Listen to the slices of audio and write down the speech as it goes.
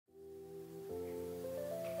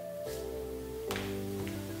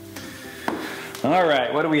All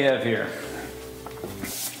right, what do we have here?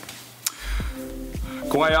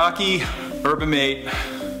 Guayaki, Herbamate.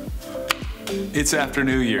 It's after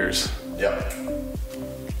New Year's. Yep.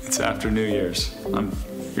 It's after New Year's.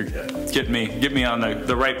 You're getting me on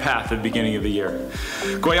the right path at the beginning of the year.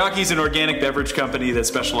 Guayaki is an organic beverage company that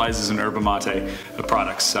specializes in yerba mate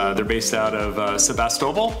products. They're based out of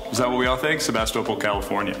Sebastopol. Is that what we all think? Sebastopol,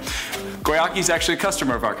 California. Guayaki is actually a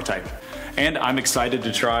customer of Archetype. And I'm excited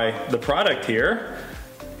to try the product here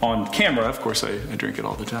on camera. Of course, I drink it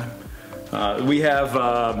all the time. We have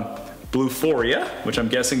Bluephoria, which I'm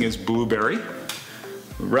guessing is blueberry,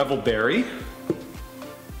 Revelberry,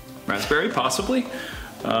 raspberry, possibly.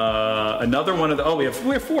 Another one of the, we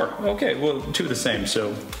have 4. Okay, well, 2 the same,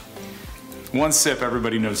 so 1 sip,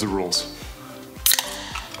 everybody knows the rules.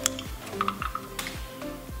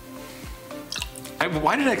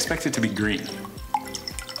 Why did I expect it to be green?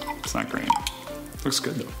 It's not green. Looks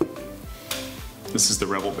good though. This is the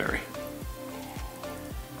Revelberry.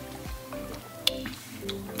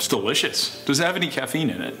 It's delicious. Does it have any caffeine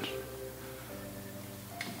in it?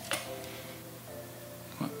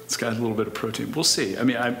 It's got a little bit of protein. We'll see. I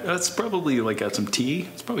mean, that's probably like got some tea.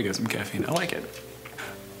 It's probably got some caffeine. I like it.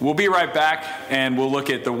 We'll be right back and we'll look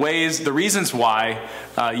at the reasons why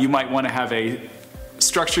you might want to have a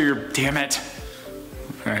structure your, damn it.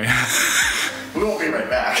 All right. We won't be right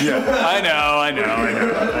back. Yeah, I know,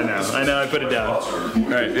 I put it down. All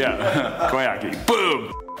right, yeah, Guayaki,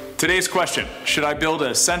 boom. Today's question, should I build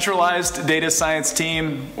a centralized data science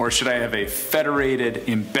team or should I have a federated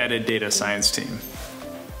embedded data science team?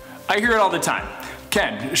 I hear it all the time.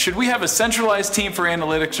 Ken, should we have a centralized team for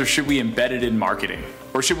analytics or should we embed it in marketing?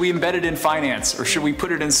 Or should we embed it in finance? Or should we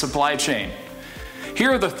put it in supply chain? Here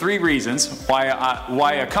are the 3 reasons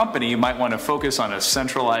why a company might want to focus on a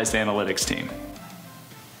centralized analytics team.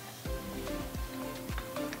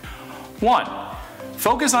 1,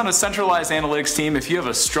 focus on a centralized analytics team if you have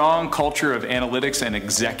a strong culture of analytics and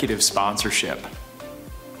executive sponsorship.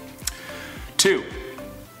 2,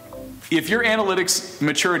 if your analytics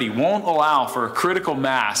maturity won't allow for a critical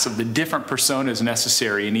mass of the different personas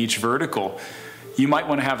necessary in each vertical, you might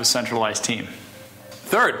want to have a centralized team.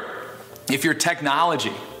 3rd, if your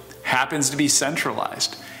technology happens to be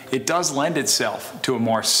centralized, it does lend itself to a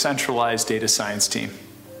more centralized data science team.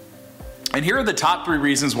 And here are the top 3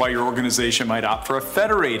 reasons why your organization might opt for a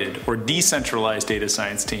federated or decentralized data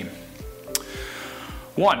science team.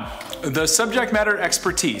 1, the subject matter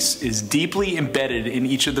expertise is deeply embedded in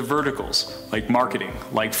each of the verticals, like marketing,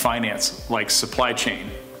 like finance, like supply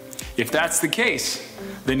chain. If that's the case,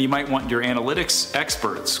 then you might want your analytics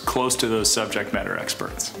experts close to those subject matter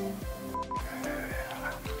experts.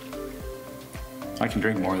 I can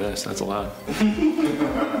drink more of this, that's allowed.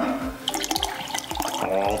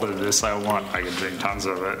 All of this I want, I can drink tons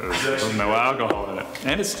of it. There's no alcohol in it.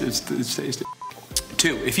 And it's tasty.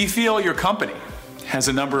 2, if you feel your company has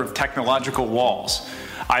a number of technological walls,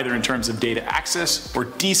 either in terms of data access or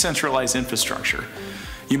decentralized infrastructure,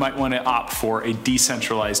 you might want to opt for a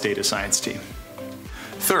decentralized data science team.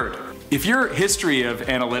 3rd, if your history of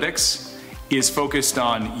analytics is focused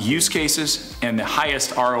on use cases and the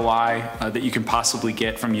highest ROI that you can possibly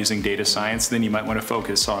get from using data science, then you might want to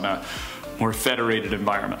focus on a more federated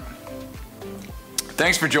environment.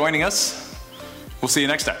 Thanks for joining us. We'll see you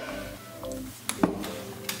next time.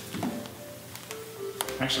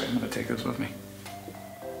 Actually, I'm going to take this with me.